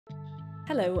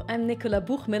Hello, I'm Nicola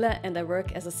Buchmiller and I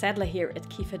work as a saddler here at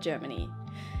Kieffer, Germany.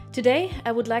 Today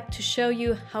I would like to show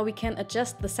you how we can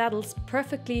adjust the saddles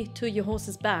perfectly to your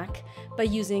horse's back by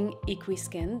using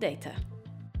Equiscan data.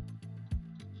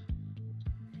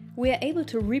 We are able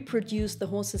to reproduce the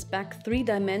horse's back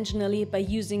three-dimensionally by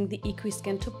using the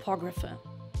Equiscan topographer.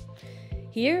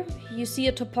 Here you see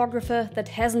a topographer that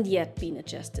hasn't yet been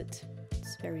adjusted.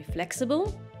 It's very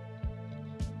flexible.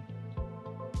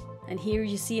 And here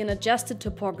you see an adjusted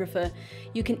topographer.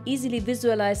 You can easily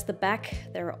visualize the back.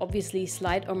 There are obviously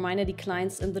slight or minor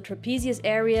declines in the trapezius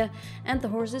area and the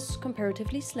horse is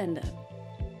comparatively slender.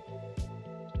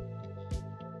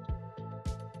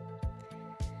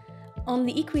 On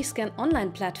the Equiscan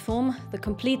online platform, the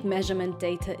complete measurement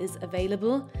data is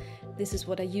available. This is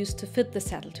what I use to fit the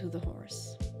saddle to the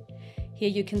horse. Here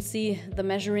you can see the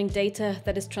measuring data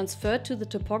that is transferred to the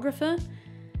topographer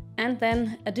and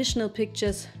then additional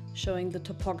pictures showing the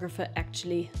topographer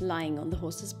actually lying on the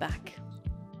horse's back.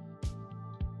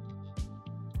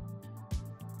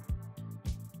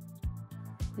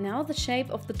 Now the shape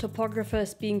of the topographer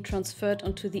is being transferred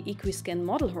onto the Equiscan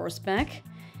model horseback.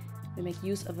 We make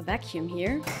use of a vacuum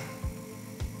here.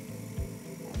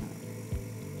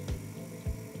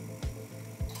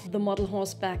 The model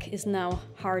horseback is now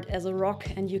hard as a rock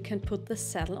and you can put the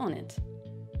saddle on it.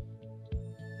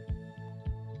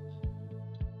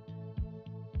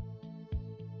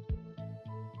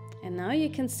 And now you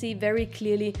can see very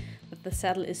clearly that the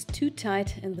saddle is too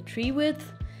tight in the tree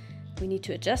width. We need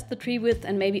to adjust the tree width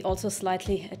and maybe also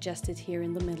slightly adjust it here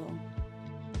in the middle.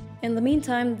 In the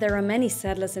meantime, there are many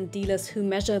saddlers and dealers who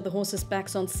measure the horses'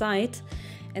 backs on site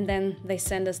and then they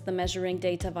send us the measuring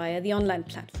data via the online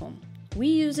platform. We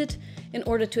use it in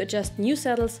order to adjust new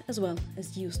saddles as well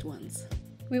as used ones.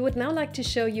 We would now like to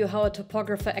show you how a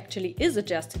topographer actually is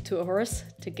adjusted to a horse,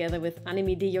 together with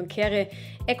Annemie Dejonckheere,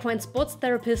 equine sports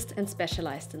therapist and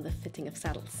specialized in the fitting of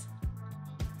saddles.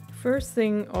 First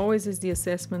thing always is the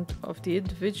assessment of the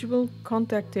individual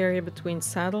contact area between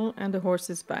saddle and the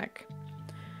horse's back.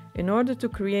 In order to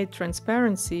create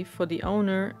transparency for the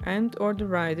owner and/or the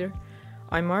rider,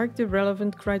 I marked the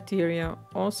relevant criteria,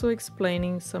 also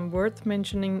explaining some worth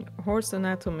mentioning horse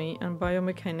anatomy and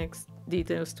biomechanics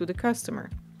details to the customer.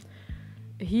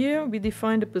 Here we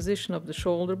define the position of the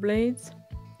shoulder blades.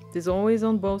 It is always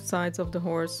on both sides of the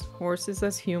horse. Horses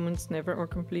as humans never are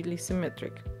completely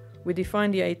symmetric. We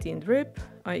define the 18th rib,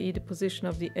 i.e. the position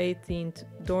of the 18th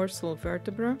dorsal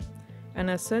vertebra, and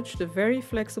as such the very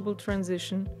flexible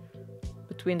transition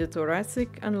between the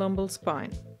thoracic and lumbar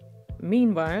spine.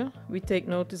 Meanwhile, we take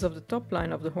notice of the top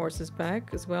line of the horse's back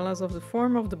as well as of the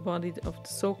form of the body of the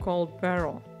so-called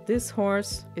barrel. This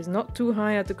horse is not too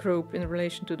high at the croup in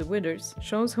relation to the withers,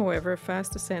 shows however a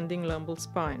fast ascending lumbar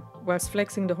spine. Whilst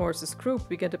flexing the horse's croup,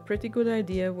 we get a pretty good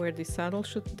idea where the saddle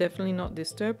should definitely not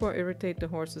disturb or irritate the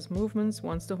horse's movements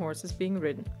once the horse is being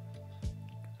ridden.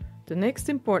 The next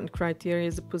important criteria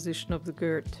is the position of the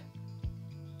girth.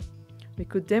 We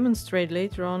could demonstrate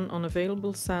later on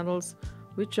available saddles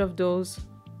which of those,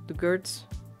 the girths,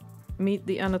 meet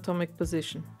the anatomic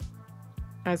position.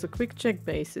 As a quick check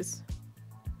basis,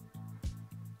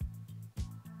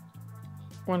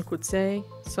 one could say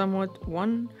somewhat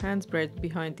one hand's breadth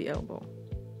behind the elbow.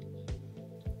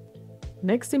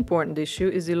 Next important issue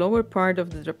is the lower part of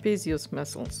the trapezius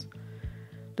muscles.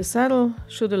 The saddle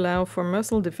should allow for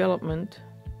muscle development,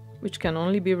 which can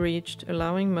only be reached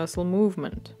allowing muscle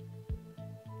movement.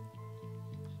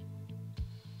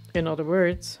 In other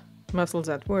words, muscles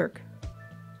at work.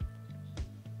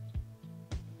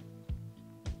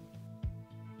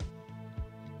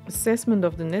 Assessment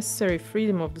of the necessary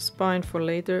freedom of the spine for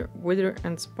later wither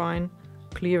and spine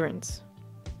clearance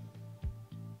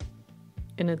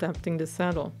in adapting the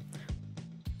saddle.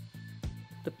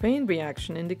 The pain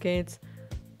reaction indicates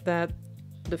that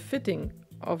the fitting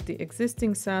of the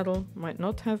existing saddle might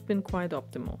not have been quite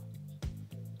optimal.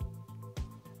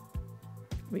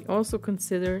 We also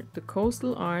consider the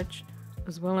coastal arch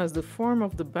as well as the form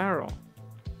of the barrel.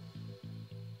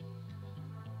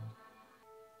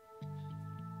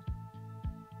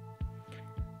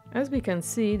 As we can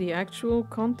see, the actual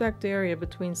contact area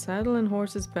between saddle and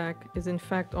horse's back is in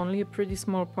fact only a pretty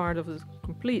small part of the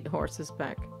complete horse's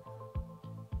back.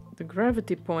 The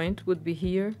gravity point would be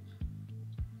here,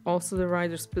 also the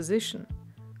rider's position.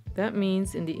 That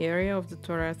means in the area of the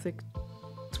thoracic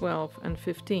 12 and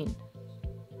 15.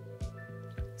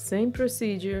 Same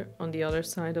procedure on the other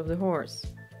side of the horse.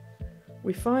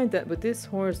 We find that with this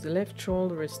horse the left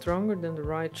shoulder is stronger than the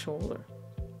right shoulder.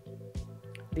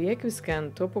 The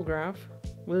Equiscan topograph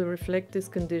will reflect this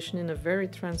condition in a very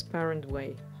transparent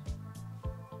way.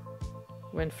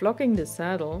 When flocking the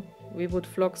saddle, we would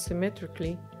flock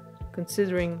symmetrically,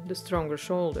 considering the stronger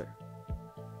shoulder.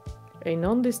 A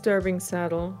non-disturbing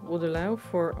saddle would allow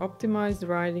for optimized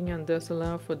riding and thus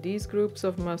allow for these groups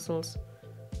of muscles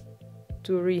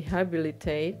to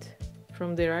rehabilitate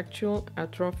from their actual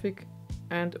atrophic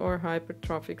and/or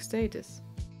hypertrophic status.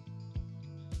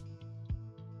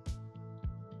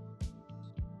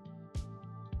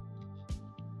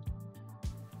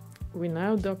 We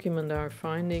now document our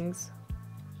findings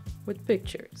with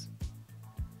pictures.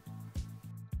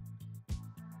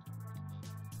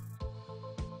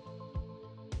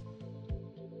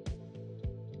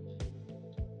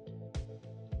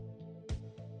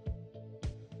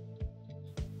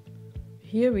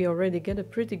 Here we already get a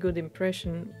pretty good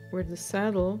impression where the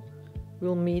saddle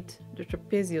will meet the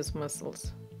trapezius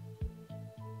muscles.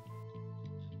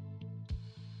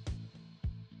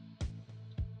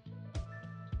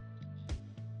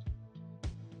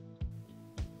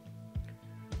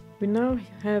 We now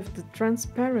have the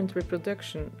transparent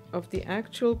reproduction of the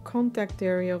actual contact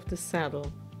area of the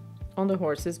saddle on the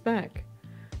horse's back.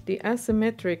 The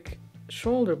asymmetric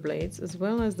shoulder blades, as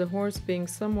well as the horse being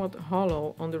somewhat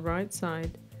hollow on the right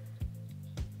side,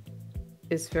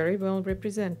 is very well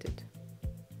represented.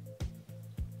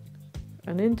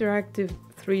 An interactive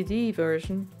 3D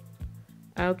version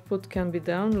output can be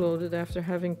downloaded after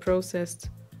having processed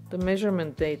the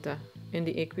measurement data in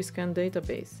the Equiscan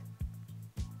database.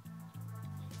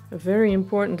 A very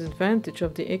important advantage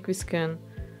of the Equiscan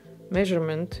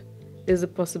measurement is the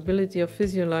possibility of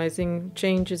visualizing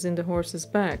changes in the horse's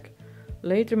back.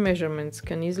 Later measurements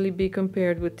can easily be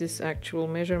compared with this actual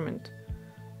measurement.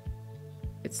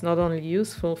 It's not only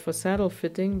useful for saddle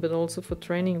fitting, but also for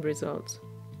training results.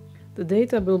 The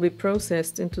data will be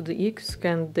processed into the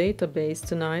Equiscan database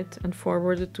tonight and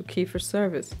forwarded to Kieffer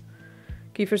service.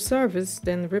 Kieffer service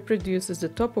then reproduces the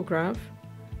topograph,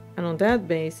 and on that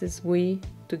basis we,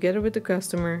 together with the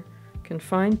customer, can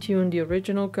fine-tune the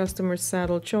original customer's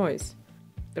saddle choice.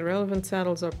 The relevant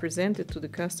saddles are presented to the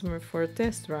customer for a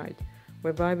test ride,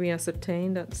 whereby we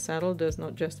ascertain that the saddle does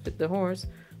not just fit the horse,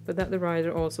 but that the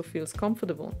rider also feels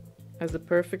comfortable, as the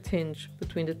perfect hinge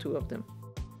between the two of them.